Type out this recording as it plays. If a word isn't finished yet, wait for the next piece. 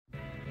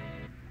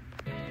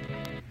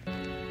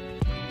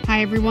Hi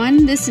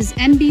everyone, this is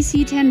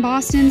NBC 10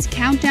 Boston's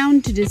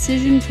Countdown to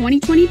Decision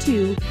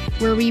 2022,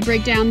 where we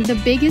break down the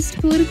biggest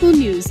political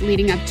news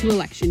leading up to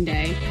Election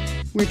Day.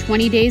 We're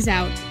 20 days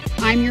out.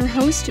 I'm your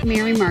host,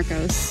 Mary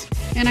Marcos,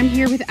 and I'm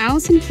here with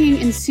Allison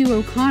King and Sue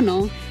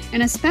O'Connell,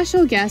 and a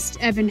special guest,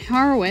 Evan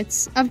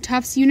Horowitz of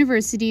Tufts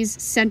University's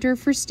Center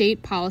for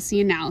State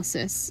Policy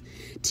Analysis.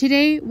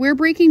 Today, we're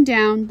breaking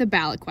down the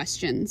ballot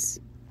questions.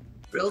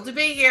 Thrilled to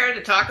be here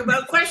to talk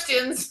about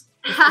questions.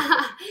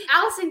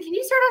 Allison, can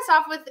you start us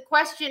off with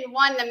question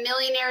one, the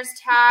millionaire's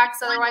tax,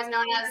 otherwise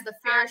known as the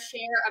Fair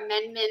Share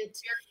Amendment?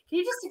 Can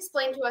you just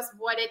explain to us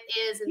what it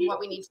is and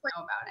what we need to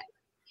know about it?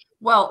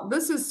 Well,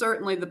 this is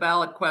certainly the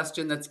ballot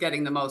question that's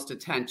getting the most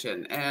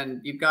attention,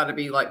 and you've got to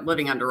be like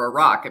living under a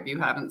rock if you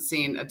haven't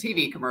seen a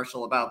TV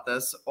commercial about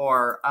this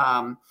or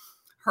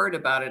heard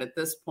about it at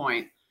this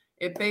point.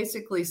 It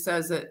basically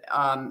says that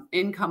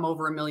income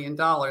over $1 million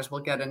will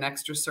get an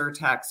extra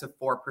surtax of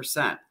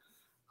 4%.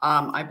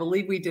 I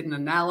believe we did an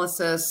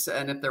analysis,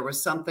 and if there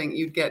was something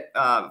you'd get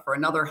for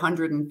another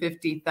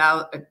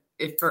 $150,000,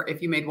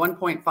 if you made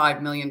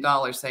 $1.5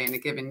 million, say in a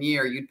given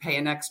year, you'd pay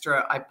an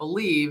extra. I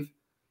believe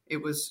it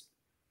was.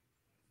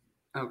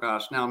 Oh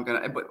gosh, now I'm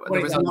gonna.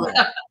 There was another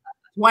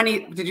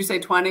 20. Did you say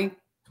 20?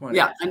 20.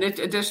 Yeah, an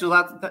additional.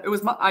 It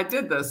was. I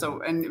did this.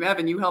 So, and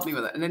Evan, you helped me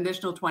with it. An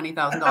additional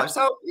 $20,000.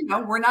 So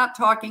we're not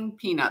talking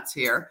peanuts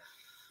here,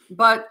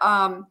 but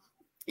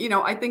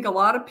I think a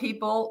lot of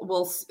people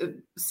will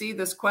see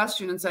this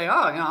question and say, "Oh,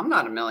 I'm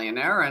not a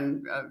millionaire,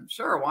 and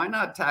sure, why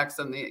not tax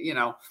them?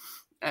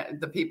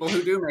 The people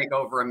who do make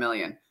over $1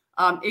 million."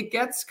 It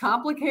gets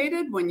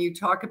complicated when you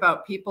talk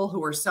about people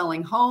who are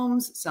selling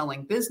homes,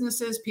 selling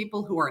businesses,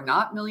 people who are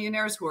not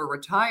millionaires, who are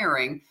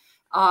retiring.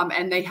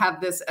 And they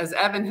have this, as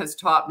Evan has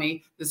taught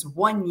me, this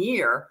 1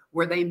 year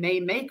where they may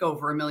make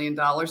over $1 million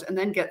and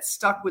then get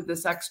stuck with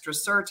this extra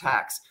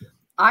surtax.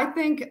 I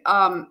think,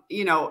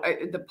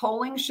 the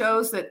polling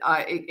shows that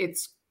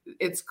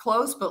it's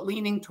close, but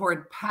leaning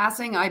toward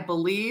passing, I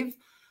believe.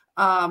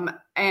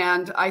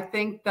 And I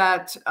think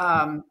that,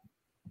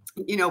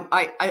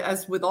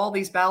 as with all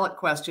these ballot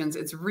questions,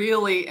 it's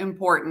really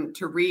important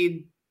to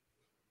read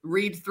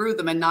through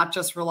them and not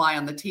just rely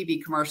on the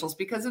TV commercials,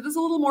 because it is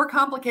a little more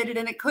complicated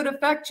and it could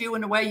affect you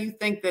in a way you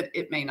think that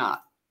it may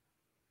not.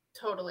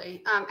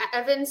 Totally.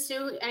 Evan,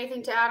 Sue,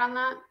 anything to add on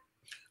that?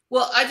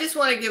 Well, I just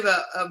want to give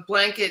a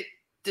blanket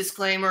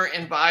disclaimer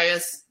and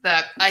bias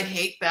that I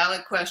hate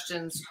ballot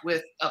questions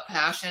with a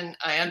passion.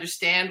 I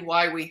understand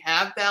why we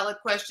have ballot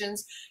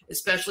questions,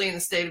 especially in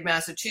the state of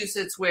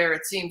Massachusetts, where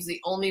it seems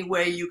the only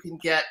way you can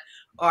get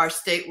our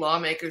state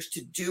lawmakers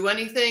to do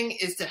anything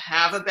is to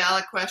have a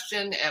ballot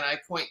question. And I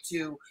point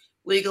to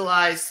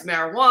legalized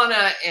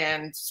marijuana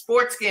and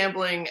sports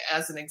gambling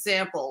as an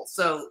example.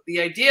 So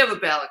the idea of a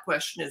ballot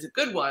question is a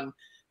good one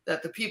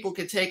that the people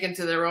can take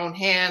into their own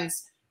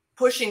hands,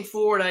 pushing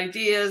forward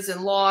ideas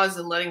and laws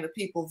and letting the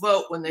people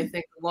vote when they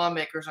think the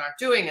lawmakers aren't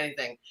doing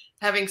anything.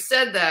 Having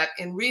said that,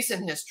 in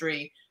recent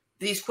history,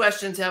 these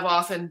questions have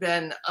often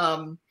been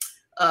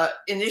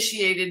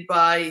initiated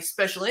by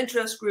special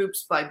interest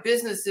groups, by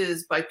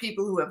businesses, by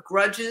people who have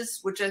grudges,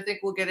 which I think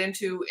we'll get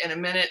into in a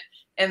minute.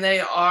 And they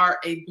are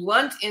a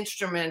blunt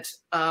instrument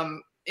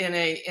in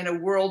a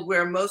world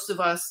where most of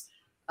us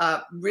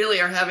really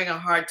are having a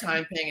hard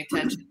time paying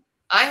attention.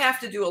 I have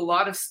to do a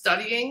lot of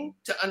studying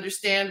to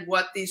understand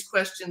what these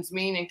questions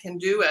mean and can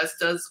do, as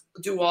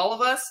do all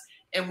of us.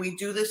 And we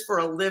do this for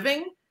a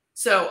living.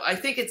 So I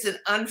think it's an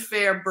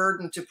unfair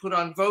burden to put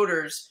on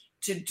voters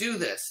to do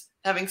this.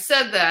 Having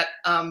said that,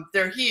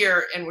 they're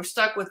here and we're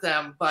stuck with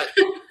them. But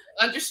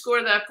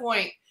underscore that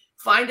point,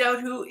 find out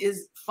who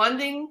is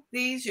funding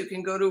these. You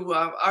can go to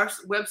our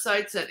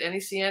websites at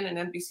NECN and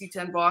NBC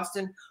 10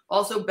 Boston.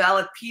 Also,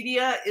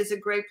 Ballotpedia is a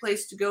great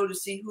place to go to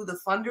see who the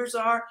funders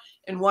are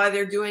and why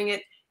they're doing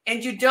it.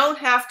 And you don't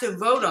have to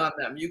vote on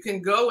them. You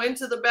can go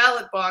into the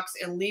ballot box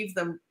and leave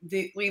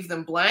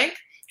them blank,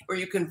 or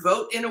you can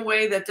vote in a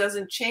way that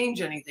doesn't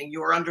change anything.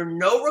 You are under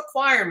no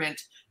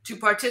requirement to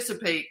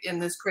participate in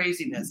this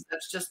craziness.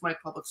 That's just my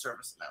public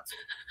service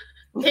announcement.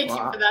 Thank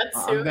you for that,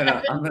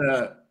 Sue. I'm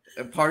gonna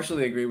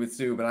partially agree with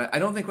Sue, but I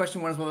don't think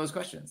question one is one of those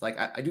questions. Like,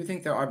 I do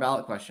think there are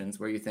ballot questions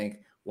where you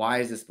think, why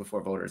is this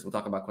before voters? We'll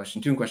talk about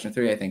question two and question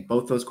three. I think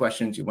both those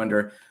questions, you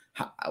wonder,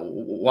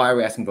 why are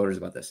we asking voters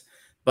about this?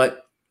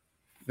 But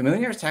the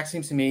millionaire's tax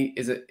seems to me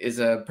is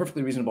a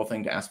perfectly reasonable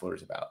thing to ask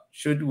voters about.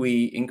 Should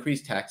we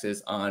increase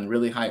taxes on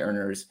really high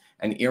earners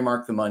and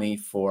earmark the money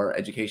for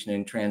education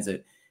and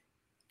transit?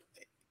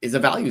 Is a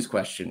values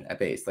question at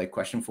base, like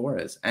question four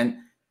is. And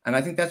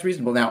I think that's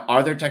reasonable. Now,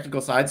 are there technical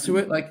sides to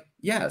it? Like,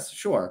 yes,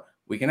 sure.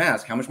 We can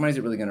ask, how much money is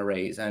it really going to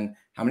raise? And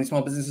how many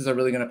small businesses are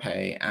really going to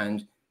pay?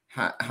 And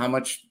how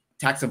much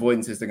tax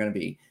avoidance is there going to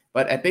be?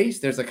 But at base,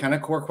 there's a kind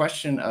of core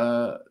question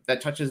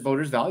that touches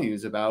voters'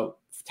 values about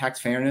tax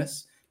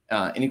fairness,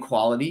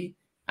 inequality,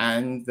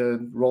 and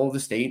the role of the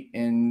state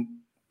in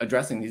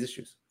addressing these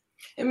issues.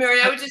 And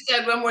Mary, I would just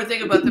add one more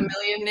thing about the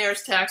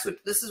millionaire's tax, which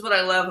this is what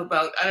I love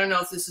about, I don't know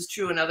if this is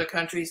true in other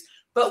countries,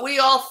 But we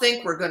all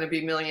think we're going to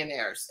be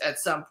millionaires at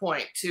some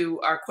point, to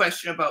our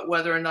question about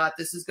whether or not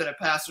this is going to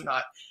pass or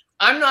not.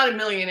 I'm not a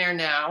millionaire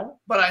now,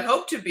 but I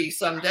hope to be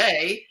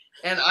someday.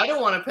 And I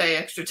don't want to pay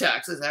extra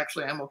taxes.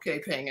 Actually, I'm okay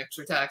paying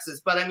extra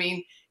taxes. But I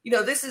mean,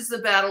 this is the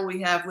battle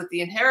we have with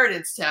the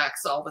inheritance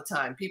tax all the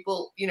time.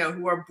 People,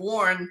 who are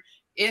born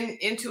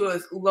into a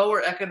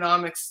lower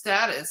economic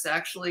status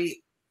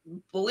actually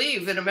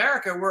believe in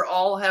America we're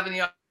all having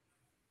the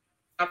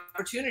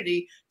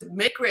opportunity to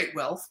make great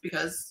wealth,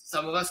 because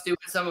some of us do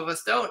and some of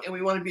us don't, and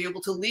we want to be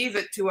able to leave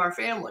it to our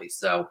families.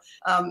 So,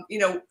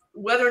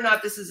 whether or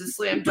not this is a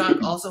slam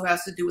dunk also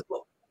has to do with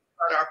what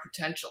about our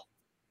potential.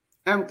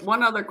 And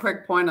one other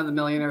quick point on the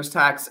millionaire's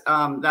tax,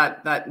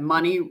 that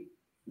money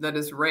that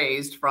is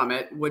raised from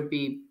it would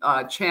be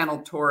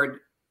channeled toward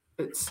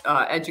its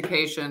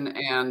education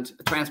and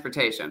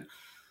transportation.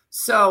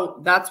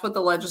 So that's what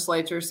the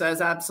legislature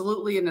says,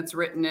 absolutely, and it's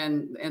written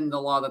in the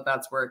law that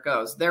that's where it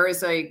goes. There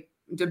is a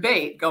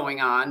debate going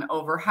on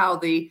over how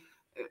the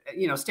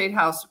state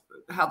house,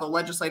 how the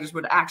legislators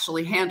would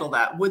actually handle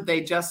that. Would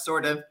they just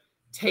sort of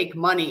take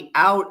money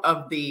out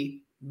of the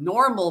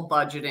normal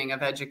budgeting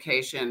of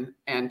education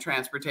and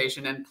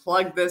transportation and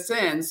plug this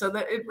in so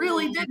that it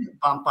really didn't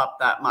bump up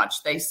that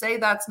much? They say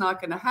that's not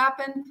going to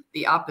happen.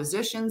 The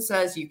opposition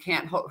says you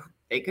can't.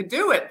 They could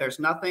do it. There's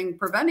nothing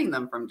preventing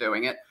them from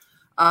doing it.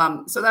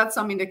 So that's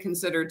something to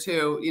consider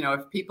too.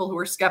 If people who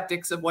are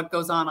skeptics of what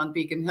goes on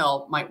Beacon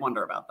Hill might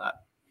wonder about that.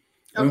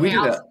 I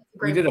mean,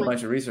 we did a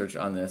bunch of research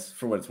on this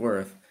for what it's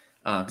worth.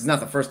 Because it's not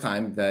the first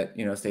time that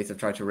states have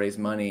tried to raise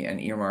money and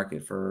earmark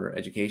it for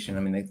education. I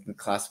mean, the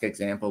classic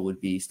example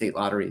would be state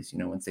lotteries.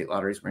 When state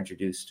lotteries were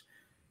introduced,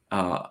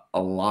 a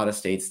lot of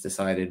states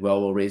decided,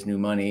 well, we'll raise new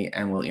money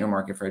and we'll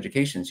earmark it for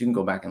education. So you can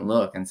go back and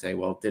look and say,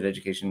 well, did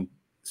education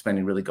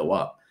spending really go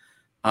up?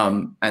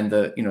 And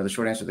the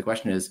short answer to the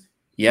question is,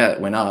 yeah,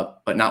 it went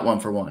up, but not one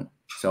for one.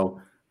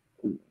 So,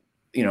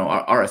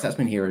 our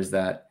assessment here is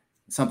that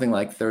something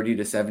like 30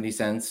 to 70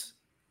 cents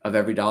of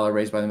every dollar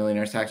raised by the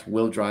millionaire's tax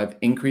will drive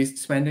increased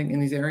spending in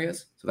these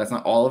areas. So that's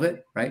not all of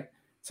it, right?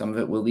 Some of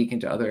it will leak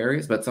into other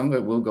areas, but some of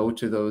it will go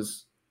to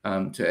those,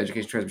 to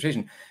education,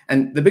 transportation.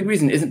 And the big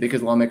reason isn't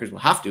because lawmakers will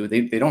have to.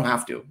 They don't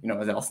have to.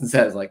 As Allison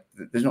says, like,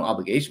 there's no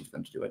obligation for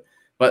them to do it.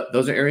 But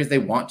those are areas they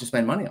want to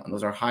spend money on.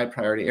 Those are high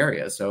priority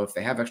areas. So if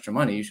they have extra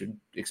money, you should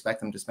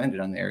expect them to spend it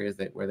on the areas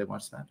where they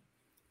want to spend.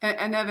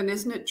 And Evan,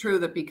 isn't it true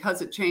that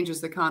because it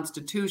changes the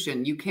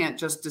Constitution, you can't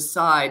just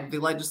decide, the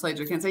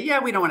legislature can't say,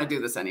 yeah, we don't want to do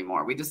this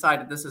anymore. We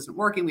decided this isn't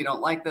working. We don't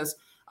like this.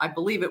 I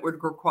believe it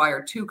would require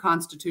 2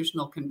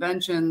 constitutional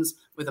conventions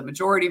with a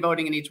majority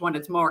voting in each one.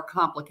 It's more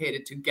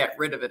complicated to get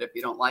rid of it if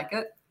you don't like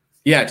it.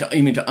 Yeah,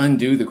 to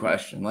undo the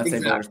question. Let's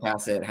Exactly. say voters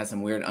pass it, has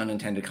some weird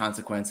unintended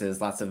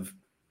consequences. Lots of,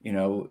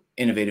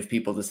 innovative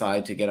people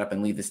decide to get up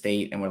and leave the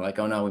state, and we're like,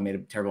 oh no, we made a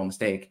terrible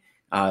mistake.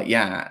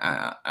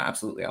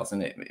 Absolutely,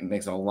 Allison. It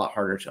makes it a lot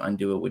harder to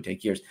undo. It would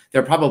take years.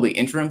 There are probably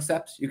interim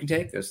steps you can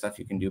take. There's stuff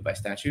you can do by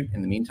statute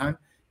in the meantime.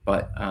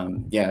 But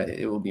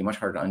it will be much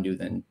harder to undo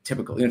than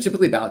typical.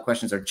 Typically ballot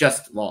questions are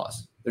just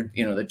laws.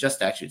 They're just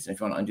statutes. And if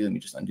you want to undo them, you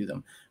just undo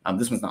them.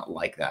 This one's not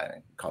like that. And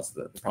it causes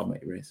the problem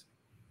that you raise.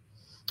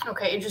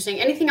 Okay,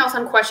 interesting. Anything else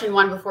on question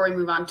 1 before we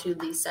move on to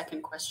the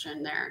second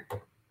question there?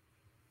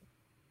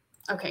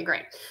 Okay,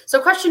 great. So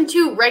question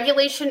 2,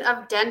 regulation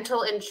of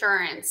dental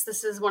insurance.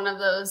 This is one of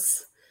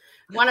those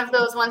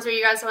ones where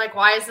you guys are like,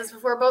 why is this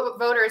before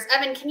voters?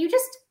 Evan, can you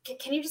just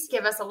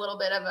give us a little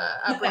bit of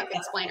a brief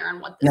explainer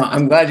on what this is? No,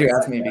 I'm glad you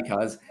asked me,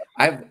 because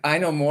I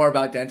know more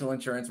about dental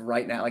insurance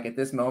right now, like at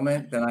this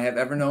moment, than I have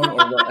ever known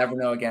or will ever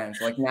know again.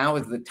 So like now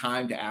is the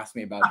time to ask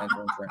me about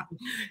dental insurance.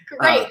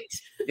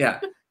 Great. Yeah.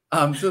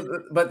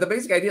 But the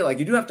basic idea, like,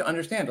 you do have to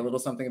understand a little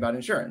something about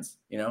insurance.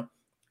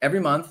 Every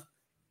month,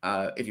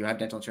 if you have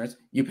dental insurance,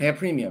 you pay a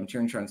premium to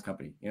your insurance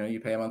company. You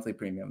pay a monthly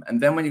premium. And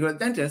then when you go to the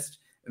dentist,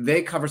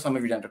 they cover some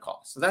of your dental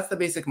costs. So that's the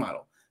basic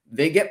model.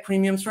 They get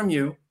premiums from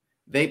you.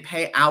 They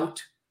pay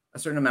out a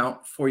certain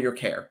amount for your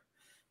care.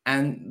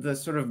 And the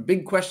sort of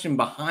big question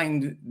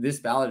behind this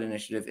ballot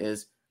initiative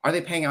is, are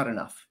they paying out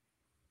enough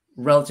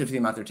relative to the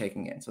amount they're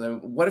taking in? So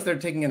what if they're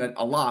taking in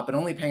a lot, but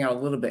only paying out a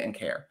little bit in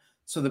care?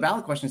 So the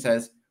ballot question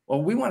says,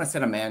 well, we want to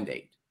set a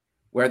mandate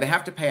where they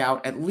have to pay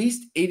out at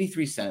least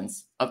 83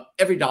 cents of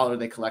every dollar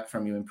they collect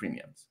from you in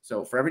premiums.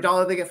 So for every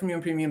dollar they get from you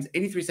in premiums,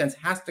 83 cents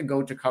has to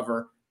go to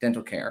cover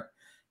dental care.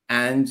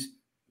 And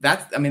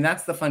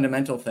that's the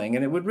fundamental thing.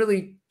 And it would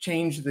really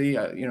change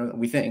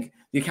we think,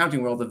 the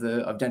accounting world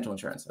of dental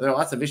insurance. There are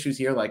lots of issues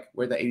here, like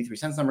where the 83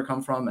 cents number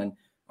come from, and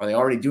are they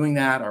already doing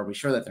that? Are we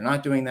sure that they're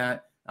not doing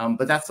that?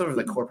 But that's sort of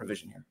the core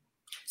provision here.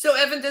 So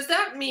Evan, does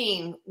that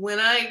mean when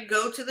I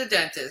go to the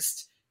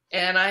dentist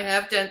and I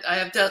have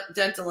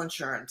dental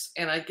insurance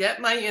and I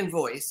get my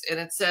invoice and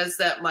it says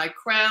that my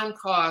crown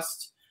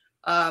cost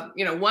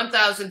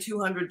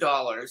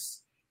 $1,200,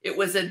 it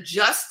was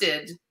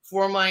adjusted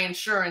for my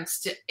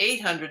insurance to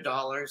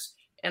 $800,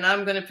 and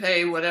I'm going to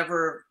pay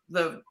whatever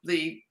the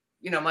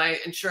my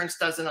insurance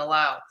doesn't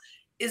allow?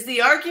 Is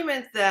the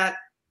argument that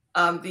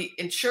the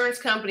insurance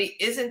company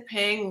isn't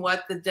paying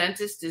what the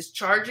dentist is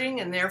charging,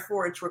 and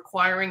therefore it's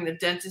requiring the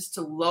dentist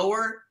to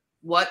lower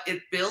what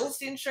it bills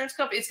the insurance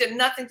company. It's got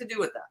nothing to do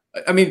with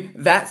that. I mean,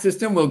 that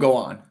system will go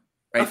on,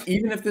 right?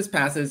 Even if this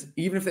passes,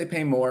 even if they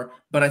pay more.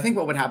 But I think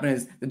what would happen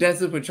is the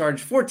dentist would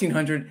charge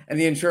 $1,400 and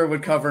the insurer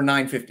would cover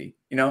 $950.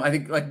 You know, I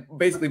think like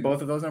basically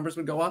both of those numbers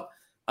would go up.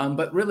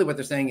 But really what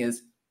they're saying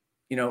is,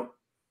 you know,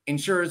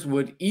 insurers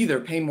would either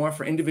pay more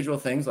for individual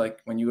things,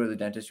 like when you go to the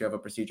dentist, you have a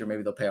procedure,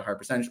 maybe they'll pay a higher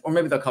percentage, or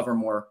maybe they'll cover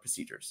more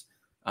procedures.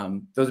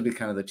 Those would be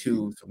kind of the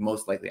two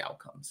most likely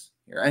outcomes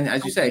here. And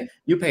as you say,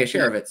 you pay a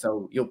share of it,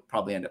 so you'll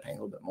probably end up paying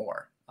a little bit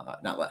more,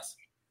 not less.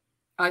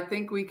 I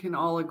think we can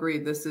all agree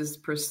this is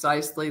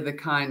precisely the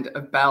kind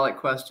of ballot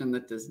question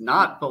that does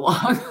not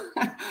belong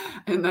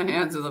in the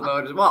hands of the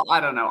voters. Well, I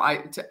don't know.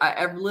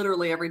 I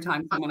literally every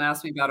time someone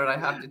asks me about it, I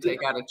have to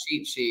take out a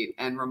cheat sheet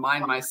and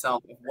remind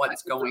myself of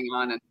what's going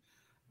on. And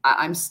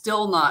I'm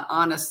still not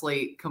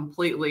honestly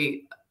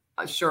completely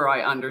sure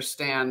I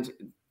understand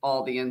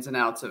all the ins and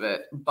outs of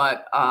it.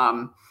 But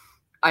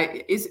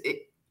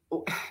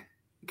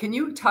can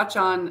you touch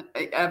on,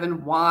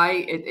 Evan,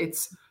 why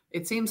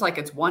it seems like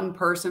it's one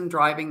person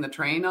driving the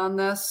train on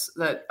this,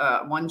 that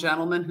one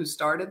gentleman who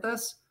started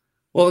this?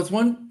 Well, it's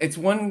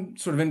one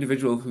sort of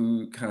individual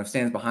who kind of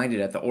stands behind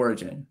it at the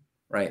origin,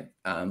 right?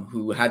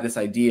 Who had this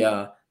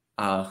idea,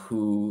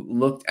 who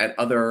looked at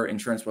other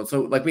insurance worlds.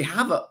 So like we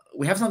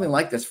have something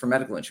like this for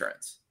medical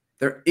insurance.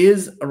 There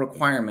is a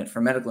requirement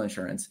for medical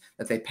insurance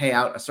that they pay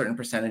out a certain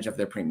percentage of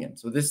their premium.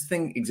 So this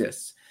thing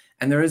exists.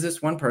 And there is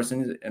this one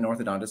person, an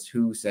orthodontist,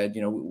 who said,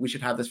 you know, we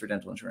should have this for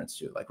dental insurance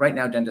too. Like right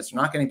now, dentists are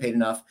not getting paid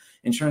enough.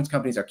 Insurance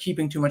companies are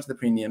keeping too much of the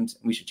premiums.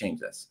 And we should change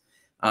this.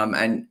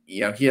 And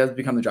you know, he has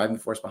become the driving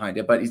force behind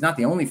it, but he's not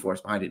the only force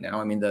behind it now.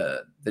 I mean,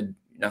 the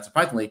not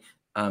surprisingly,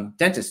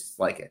 dentists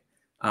like it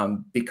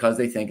because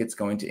they think it's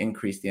going to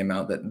increase the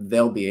amount that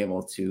they'll be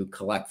able to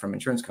collect from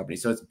insurance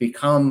companies. So it's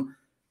become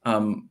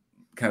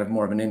kind of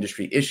more of an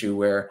industry issue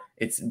where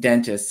it's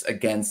dentists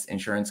against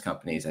insurance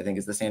companies, I think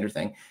is the standard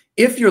thing.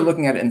 If you're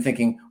looking at it and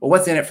thinking, well,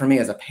 what's in it for me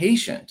as a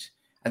patient?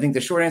 I think the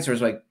short answer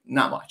is like,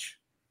 not much,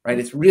 right?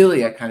 It's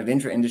really a kind of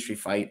intra-industry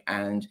fight,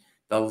 and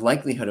the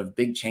likelihood of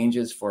big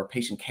changes for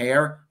patient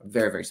care are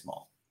very, very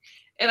small.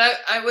 And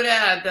I would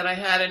add that I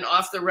had an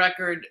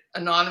off-the-record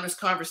anonymous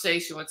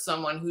conversation with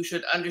someone who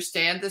should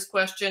understand this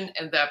question,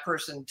 and that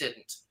person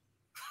didn't.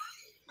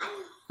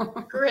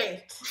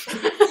 Great.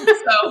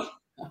 So...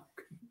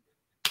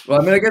 Well,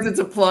 I mean, I guess it's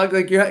a plug.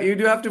 Like you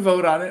do have to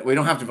vote on it. We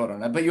don't have to vote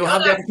on it, but you'll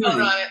have the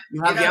opportunity.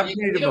 You have the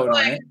opportunity to vote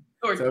on it.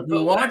 So if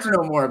you want to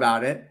know more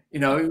about it, you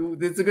know,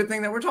 it's a good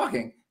thing that we're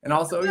talking. And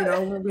also, you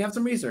know, we have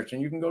some research,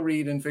 and you can go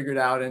read and figure it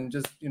out, and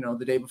just, you know,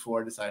 the day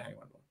before decide how you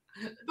want to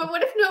vote. But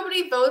what if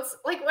nobody votes?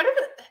 Like, what if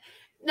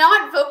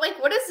not vote?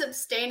 Like, what does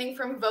abstaining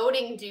from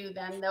voting do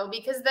then, though?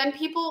 Because then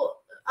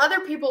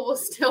other people will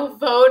still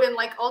vote, and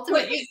like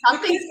ultimately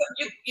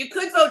you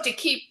could vote to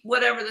keep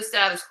whatever the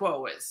status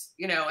quo is,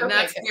 you know, and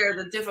that's where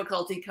the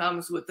difficulty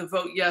comes with the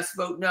vote yes,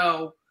 vote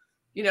no,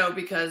 you know,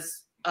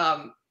 because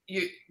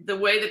the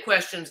way the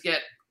questions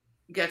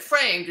get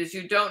framed is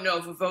you don't know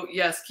if a vote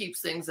yes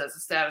keeps things as a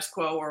status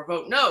quo or a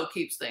vote no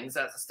keeps things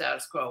as a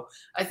status quo.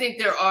 I think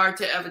there are,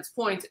 to Evan's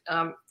point,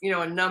 you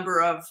know, a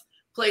number of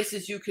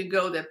places you can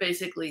go that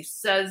basically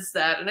says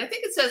that, and I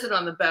think it says it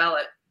on the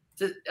ballot.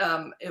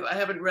 If I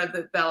haven't read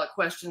the ballot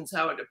questions,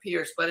 how it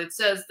appears, but it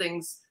says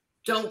things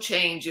don't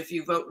change if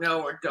you vote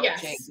no, or don't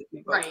change if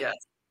you vote yes.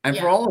 And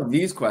for all of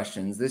these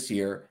questions this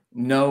year,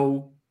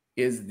 no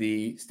is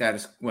the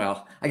status.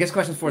 Well, I guess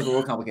question 4 is a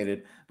little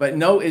complicated, but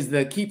no is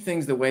the keep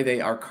things the way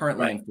they are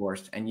currently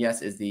enforced, and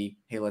yes is the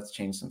hey, let's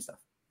change some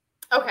stuff.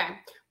 Okay.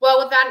 Well,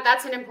 with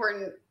that's an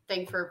important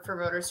thing for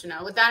voters to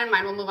know. With that in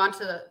mind, we'll move on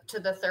to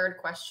the third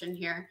question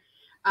here.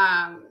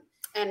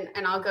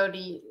 And I'll go to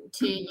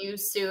you,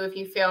 Sue, if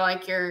you feel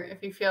like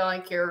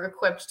you're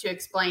equipped to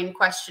explain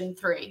question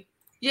 3.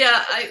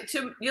 Yeah,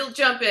 you'll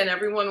jump in.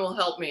 Everyone will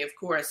help me, of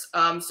course.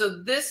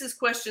 So this is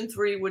question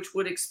 3, which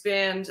would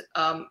expand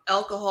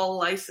alcohol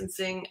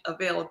licensing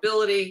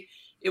availability.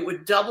 It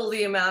would double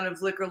the amount of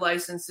liquor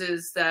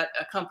licenses that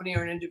a company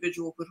or an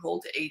individual could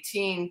hold to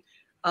 18.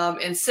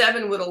 And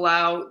 7 would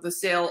allow the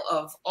sale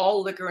of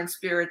all liquor and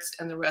spirits,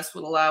 and the rest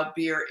would allow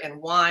beer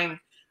and wine.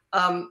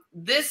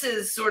 This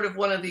is sort of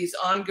one of these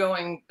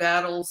ongoing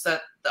battles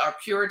that our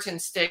Puritan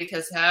state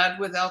has had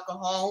with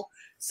alcohol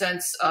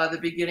since the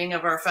beginning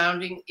of our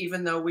founding.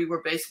 Even though we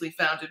were basically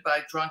founded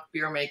by drunk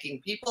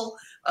beer-making people,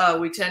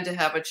 we tend to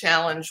have a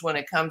challenge when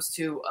it comes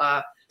to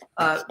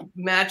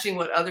matching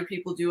what other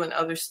people do in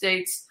other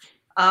states.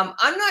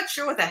 I'm not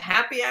sure what the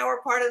happy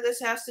hour part of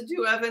this has to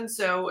do, Evan,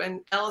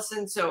 and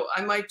Allison, so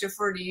I might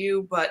defer to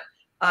you, but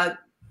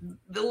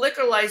the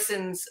liquor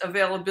license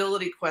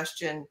availability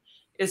question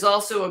is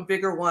also a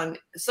bigger one.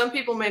 Some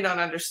people may not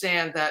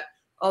understand that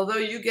although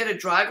you get a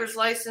driver's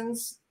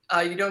license,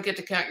 you don't get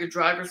to count your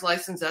driver's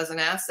license as an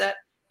asset.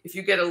 If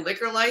you get a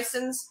liquor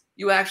license,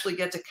 you actually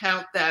get to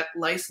count that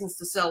license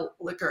to sell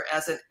liquor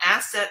as an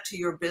asset to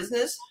your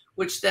business,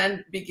 which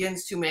then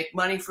begins to make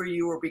money for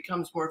you or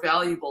becomes more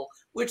valuable,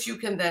 which you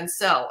can then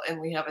sell.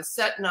 And we have a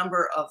set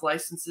number of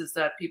licenses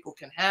that people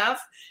can have,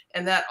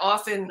 and that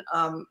often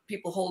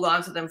people hold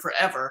on to them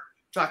forever.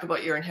 Talk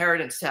about your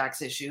inheritance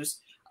tax issues.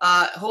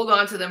 Hold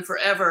on to them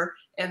forever.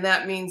 And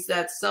that means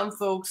that some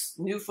folks,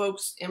 new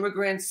folks,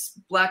 immigrants,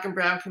 Black and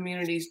brown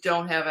communities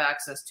don't have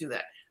access to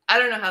that. I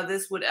don't know how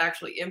this would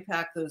actually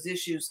impact those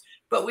issues,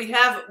 but we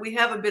have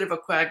a bit of a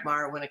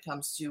quagmire when it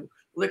comes to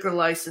liquor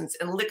license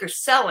and liquor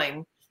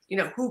selling. You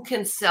know, who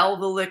can sell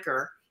the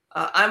liquor?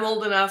 I'm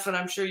old enough, and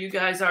I'm sure you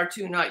guys are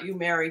too, not you,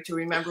 Mary, to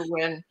remember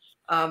when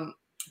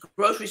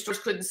grocery stores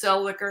couldn't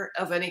sell liquor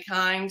of any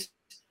kind.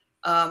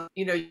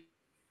 You know,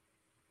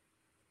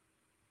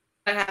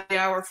 I had the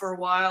hour for a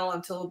while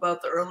until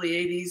about the early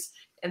 80s,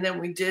 and then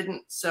we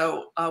didn't.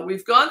 So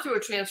we've gone through a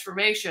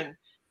transformation,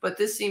 but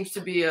this seems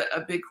to be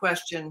a big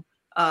question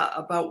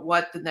about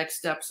what the next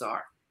steps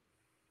are.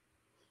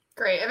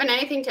 Great. Evan,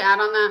 anything to add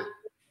on that?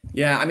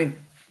 Yeah, I mean,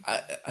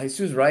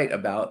 Sue's right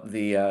about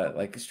the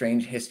like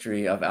strange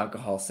history of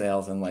alcohol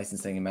sales and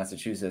licensing in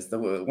Massachusetts.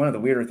 One of the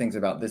weirder things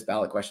about this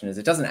ballot question is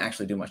it doesn't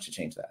actually do much to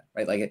change that,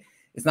 right? Like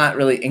it's not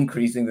really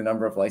increasing the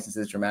number of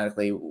licenses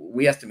dramatically.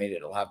 We estimate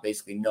it'll have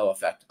basically no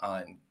effect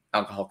on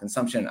alcohol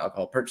consumption,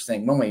 alcohol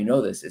purchasing. One way you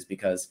know this is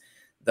because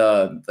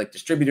the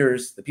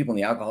distributors, the people in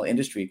the alcohol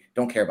industry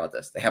don't care about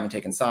this. They haven't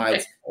taken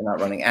sides. They're not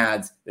running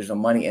ads. There's no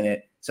money in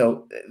it.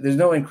 So there's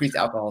no increased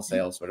alcohol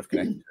sales sort of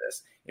connected to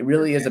this. It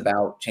really is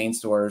about chain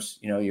stores,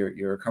 you know,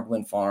 your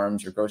Cumberland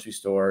Farms, your grocery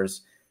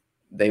stores.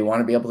 They want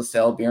to be able to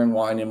sell beer and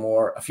wine in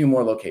a few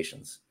more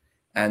locations.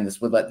 And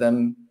this would let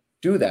them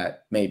do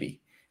that,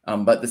 maybe.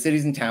 But the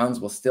cities and towns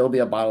will still be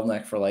a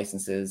bottleneck for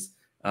licenses.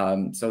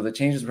 So the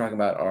changes we're talking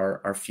about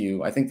are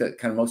few. I think the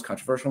kind of most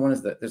controversial one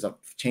is that there's a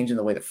change in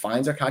the way that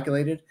fines are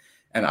calculated.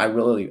 And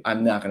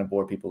I'm not going to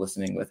bore people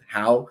listening with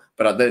how,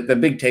 but the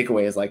big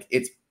takeaway is like,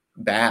 it's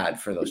bad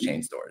for those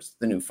chain stores,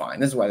 the new fine.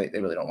 This is why they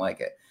really don't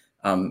like it.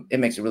 It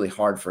makes it really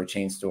hard for a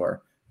chain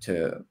store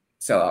to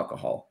sell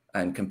alcohol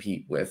and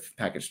compete with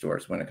package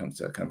stores when it comes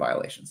to kind of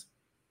violations.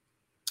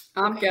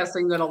 I'm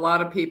guessing that a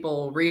lot of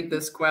people read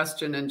this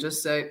question and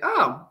just say,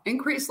 oh,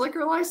 increased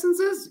liquor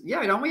licenses?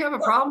 Yeah, don't we have a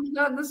problem with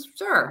that?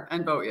 Sure,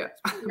 and vote yes.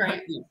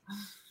 Right.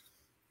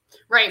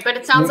 Right, but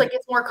it sounds like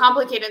it's more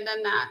complicated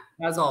than that.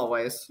 As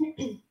always.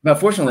 But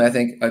fortunately, I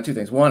think two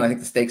things. One, I think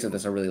the stakes of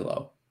this are really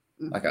low.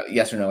 Like a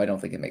yes or no, I don't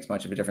think it makes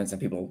much of a difference.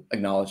 And people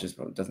acknowledge this,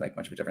 but it doesn't make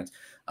much of a difference.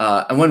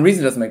 And one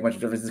reason it doesn't make much of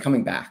a difference is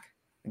coming back.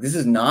 This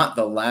is not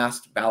the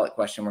last ballot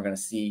question we're going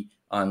to see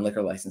on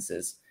liquor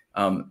licenses.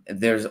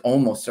 There's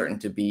almost certain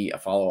to be a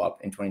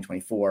follow-up in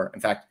 2024. In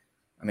fact,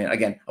 I mean,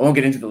 again, I won't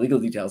get into the legal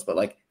details, but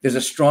like there's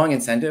a strong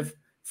incentive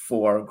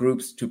for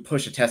groups to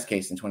push a test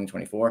case in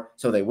 2024.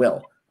 So they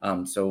will.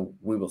 So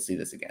we will see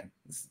this again.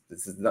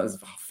 This is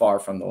far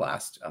from the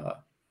last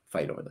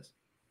fight over this.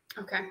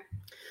 Okay.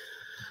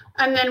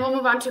 And then we'll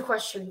move on to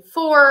question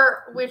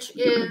 4, which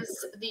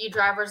is the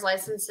driver's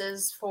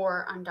licenses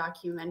for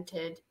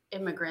undocumented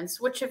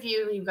immigrants. Which of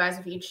you guys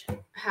have each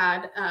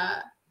had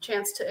a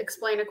chance to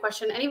explain a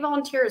question? Any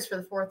volunteers for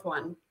the 4th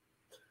one?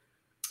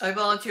 I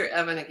volunteer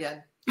Evan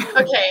again.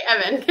 Okay,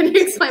 Evan, can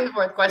you explain the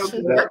 4th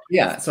question?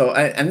 Yeah. So,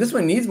 and this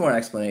one needs more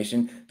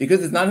explanation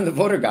because it's not in the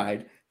voter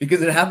guide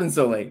because it happened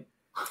so late.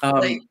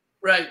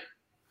 Right.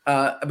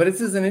 But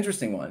this is an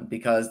interesting one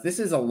because this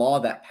is a law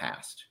that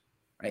passed.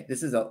 Right.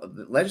 This is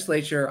the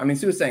legislature. I mean,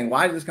 Sue was saying,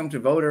 why did this come to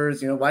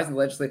voters? You know, why isn't the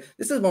legislature?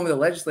 This is one where the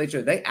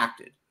legislature, they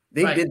acted.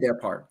 They did their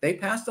part. They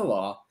passed a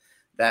law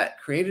that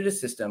created a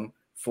system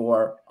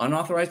for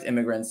unauthorized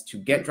immigrants to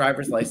get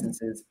driver's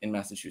licenses in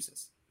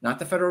Massachusetts. Not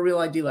the federal real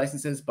ID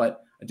licenses,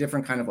 but a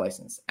different kind of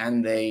license.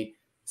 And they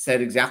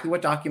said exactly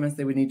what documents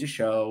they would need to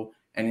show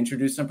and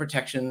introduced some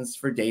protections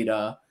for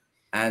data.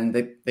 And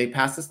they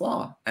passed this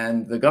law.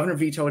 And the governor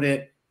vetoed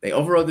it. They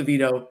overrode the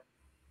veto.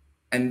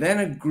 And then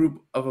a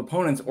group of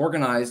opponents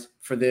organized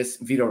for this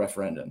veto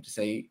referendum to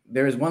say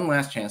there is one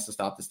last chance to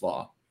stop this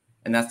law,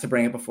 and that's to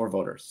bring it before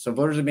voters. So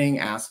voters are being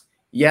asked,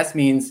 yes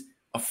means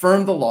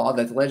affirm the law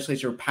that the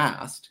legislature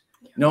passed.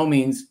 No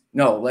means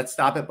no, let's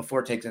stop it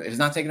before it is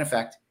not taking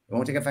effect. It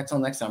won't take effect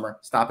until next summer.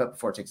 Stop it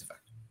before it takes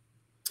effect.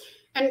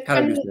 Is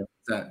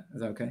that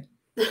okay?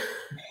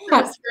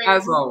 That's great.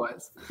 As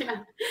always.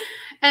 Yeah.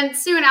 And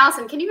Sue and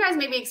Allison, can you guys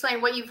maybe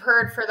explain what you've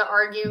heard for the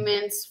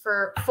arguments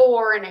for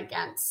and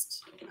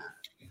against?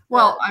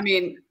 Well, I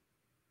mean,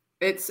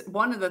 it's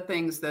one of the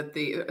things that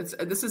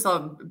this is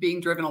being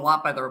driven a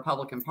lot by the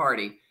Republican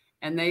Party,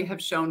 and they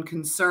have shown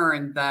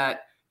concern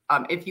that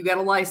if you get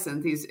a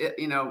license, these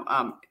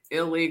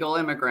illegal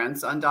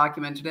immigrants,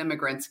 undocumented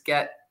immigrants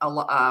get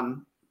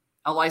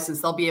a license,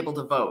 they'll be able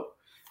to vote.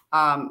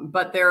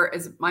 But there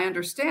is, my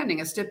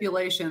understanding, a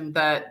stipulation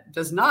that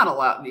does not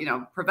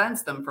allow,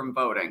 prevents them from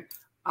voting,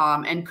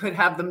 and could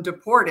have them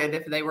deported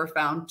if they were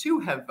found to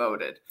have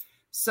voted.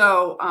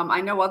 So I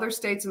know other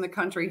states in the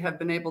country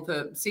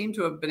seem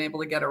to have been able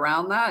to get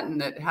around that,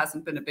 and it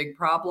hasn't been a big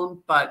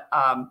problem. But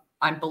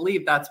I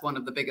believe that's one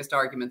of the biggest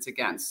arguments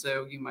against.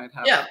 So you might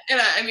have. Yeah.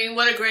 And I mean,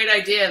 what a great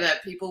idea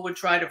that people would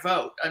try to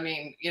vote. I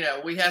mean,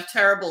 we have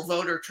terrible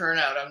voter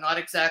turnout. I'm not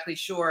exactly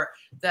sure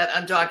that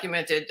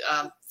undocumented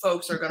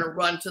folks are going to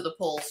run to the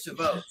polls to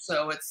vote.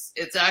 So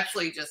it's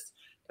actually just,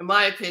 in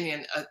my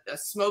opinion, a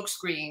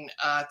smokescreen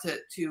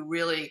to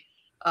really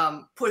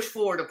push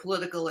forward a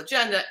political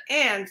agenda.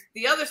 And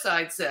the other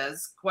side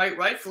says, quite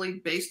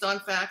rightfully, based on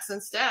facts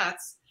and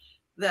stats,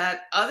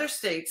 that other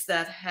states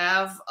that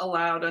have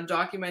allowed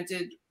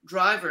undocumented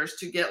drivers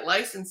to get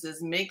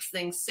licenses makes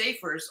things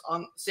safer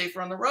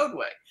on the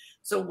roadway.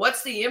 So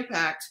what's the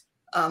impact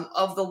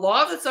of the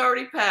law that's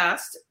already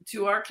passed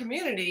to our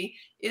community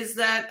is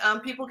that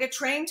people get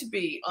trained to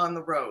be on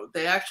the road.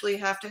 They actually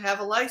have to have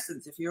a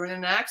license. If you're in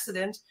an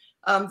accident,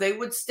 they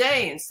would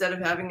stay instead of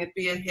having it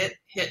be a hit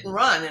and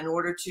run in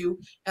order to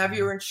have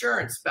your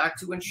insurance, back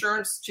to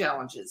insurance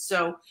challenges.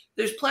 So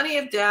there's plenty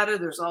of data.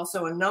 There's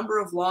also a number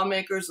of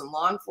lawmakers and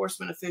law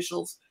enforcement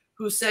officials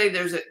who say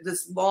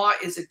this law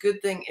is a good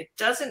thing. It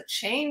doesn't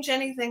change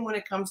anything when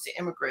it comes to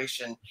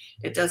immigration.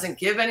 It doesn't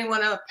give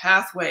anyone a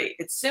pathway.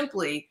 It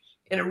simply,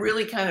 in a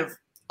really kind of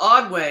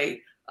odd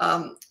way,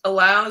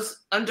 allows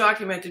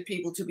undocumented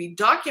people to be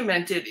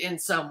documented in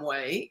some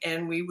way,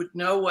 and we would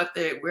know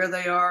where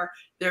they are.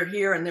 They're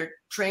here and they're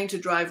trained to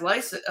drive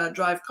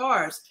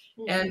cars,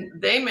 and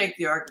they make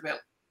the argument,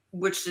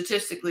 which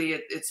statistically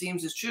it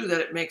seems is true,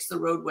 that it makes the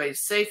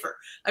roadways safer.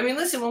 I mean,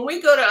 listen, when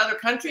we go to other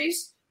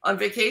countries on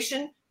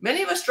vacation,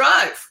 many of us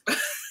drive.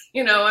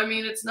 I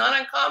mean, it's not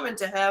uncommon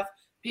to have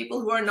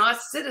people who are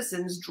not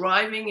citizens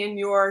driving in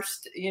your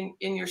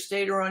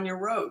state or on your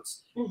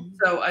roads. Mm-hmm.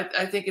 So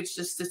I think it's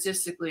just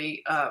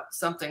statistically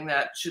something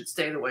that should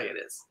stay the way it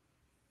is.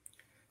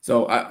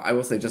 So I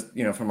will say, just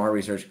from our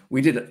research,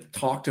 we did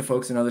talk to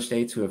folks in other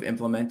states who have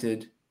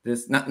implemented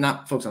this.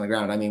 Not folks on the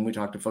ground. I mean, we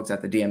talked to folks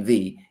at the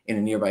DMV in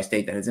a nearby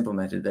state that has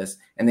implemented this,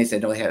 and they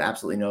said no, they had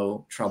absolutely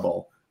no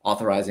trouble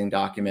authorizing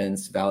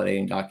documents,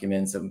 validating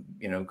documents,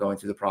 going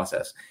through the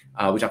process.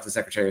 We talked to the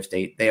Secretary of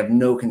State. They have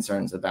no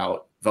concerns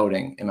about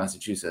voting in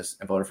Massachusetts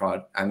and voter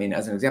fraud. I mean,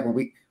 as an example,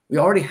 we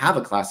already have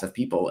a class of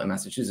people in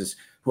Massachusetts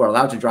who are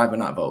allowed to drive but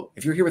not vote.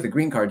 If you're here with a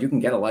green card, you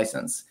can get a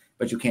license,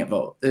 but you can't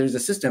vote. There's a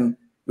system.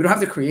 We don't have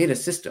to create a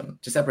system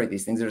to separate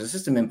these things. There's a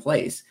system in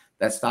place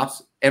that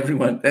stops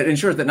everyone, that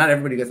ensures that not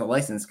everybody gets a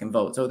license can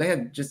vote. So they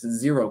had just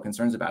zero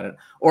concerns about it.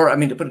 Or, I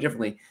mean, to put it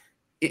differently,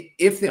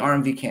 if the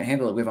RMV can't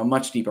handle it, we have a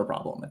much deeper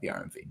problem at the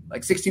RMV.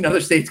 Like 16 other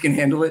states can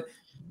handle it.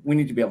 We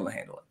need to be able to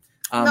handle it.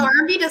 The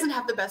RMV doesn't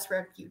have the best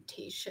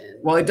reputation.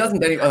 Well, it doesn't.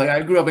 Like, I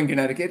grew up in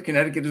Connecticut.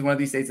 Connecticut is one of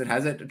these states that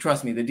has it.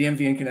 Trust me, the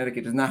DMV in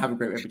Connecticut does not have a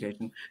great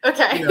reputation.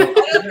 Okay. I don't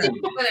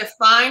think we're going to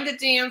find a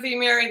DMV,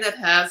 Mary, that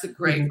has a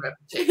great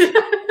reputation.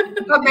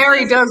 But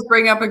Mary does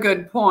bring up a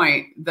good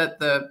point that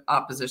the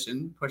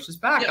opposition pushes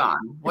back on.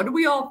 What do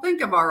we all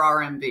think of our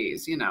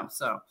RMVs?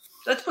 So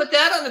let's put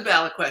that on the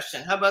ballot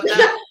question. How about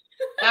that?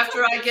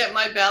 After I get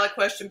my ballot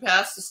question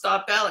passed to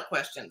stop ballot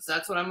questions,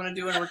 that's what I'm going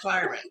to do in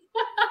retirement.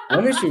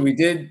 One issue we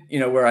did,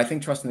 where I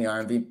think trust in the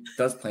RMV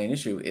does play an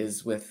issue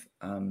is with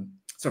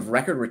sort of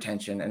record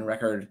retention and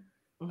record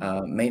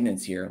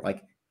maintenance here.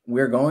 Like,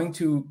 we're going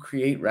to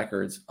create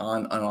records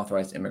on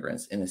unauthorized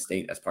immigrants in the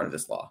state as part of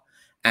this law.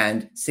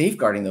 And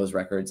safeguarding those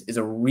records is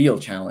a real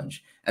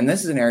challenge. And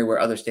this is an area where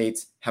other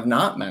states have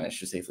not managed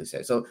to safely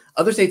say. So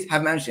other states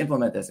have managed to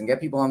implement this and get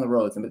people on the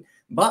roads.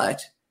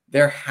 But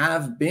there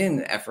have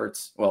been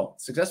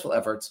successful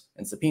efforts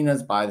and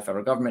subpoenas by the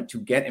federal government to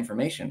get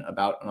information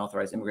about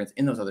unauthorized immigrants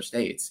in those other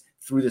states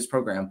through this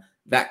program.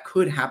 That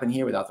could happen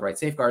here without the right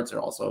safeguards.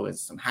 There also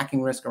is some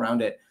hacking risk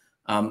around it.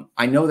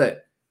 I know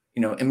that,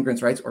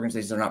 immigrants' rights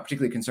organizations are not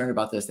particularly concerned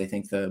about this. They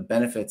think the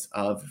benefits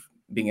of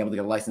being able to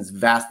get a license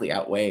vastly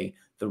outweigh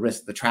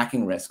the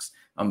tracking risks.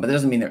 But that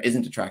doesn't mean there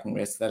isn't a tracking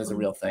risk. That is a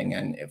real thing.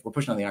 And if we're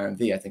pushing on the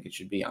RMV, I think it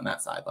should be on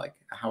that side. Like,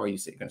 how are you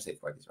going to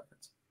safeguard these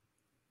records?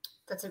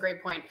 That's a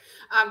great point.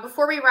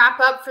 Before we wrap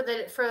up for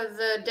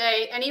the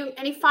day,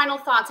 any final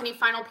thoughts, any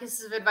final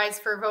pieces of advice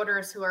for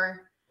voters who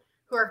are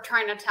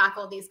trying to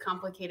tackle these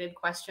complicated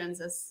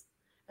questions, as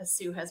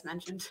Sue has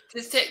mentioned?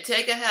 Just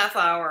take a half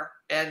hour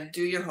and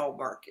do your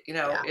homework.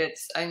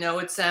 I know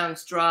it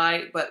sounds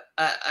dry, but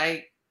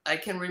I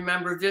can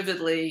remember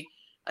vividly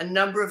a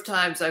number of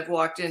times I've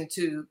walked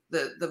into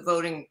the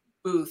voting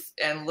booth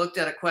and looked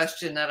at a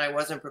question that I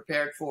wasn't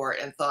prepared for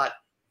and thought,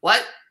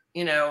 what?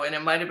 And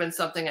it might have been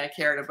something I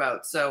cared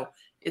about. So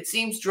it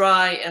seems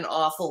dry and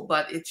awful,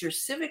 but it's your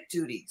civic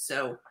duty.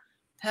 So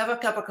have a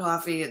cup of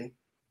coffee and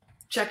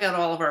check out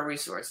all of our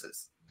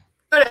resources.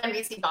 Go to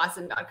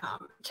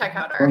NBCBoston.com. Check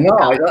out our.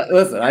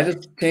 Listen, I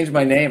just changed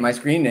my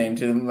screen name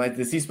to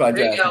the C-Spot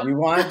desk. We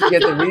wanted to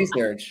get the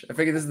research. I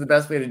figured this is the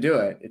best way to do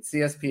it. It's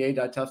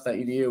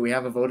cspa.tufts.edu. We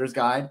have a voter's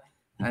guide,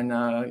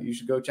 and you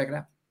should go check it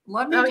out.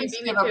 Let me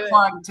just give a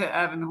plug to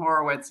Evan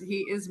Horowitz.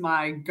 He is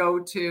my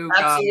go-to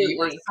guy.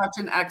 You are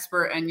such an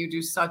expert, and you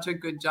do such a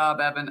good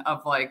job, Evan,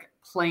 of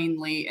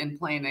plainly in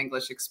plain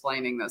English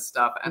explaining this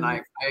stuff. And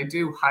I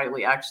do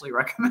highly actually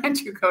recommend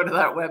you go to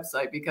that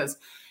website because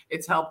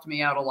it's helped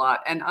me out a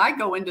lot. And I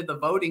go into the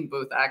voting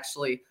booth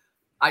actually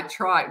I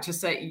try to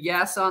say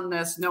yes on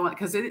this, no one,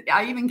 because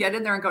I even get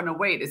in there and go, no,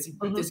 wait, does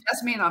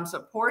yes mean I'm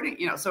supporting?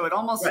 So it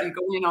almost, you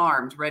go in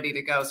armed, ready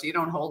to go. So you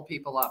don't hold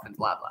people up and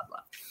blah, blah, blah.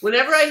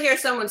 Whenever I hear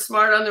someone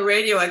smart on the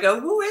radio, I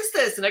go, who is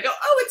this? And I go,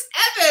 oh, it's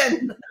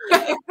Evan.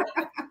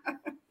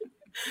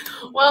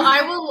 Well,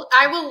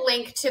 I will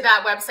link to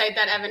that website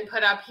that Evan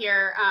put up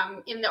here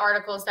in the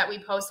articles that we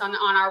post on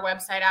our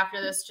website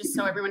after this, just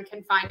so everyone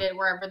can find it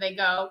wherever they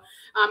go.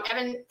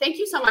 Evan, thank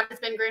you so much. It's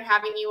been great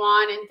having you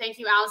on, and thank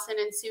you, Allison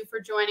and Sue, for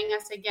joining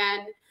us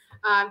again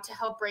to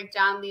help break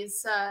down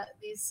these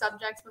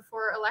subjects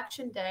before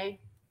Election Day.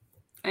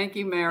 Thank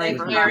you, Mary. Thank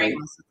you, Mary.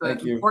 It's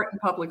an important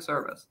public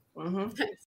service. Mm-hmm.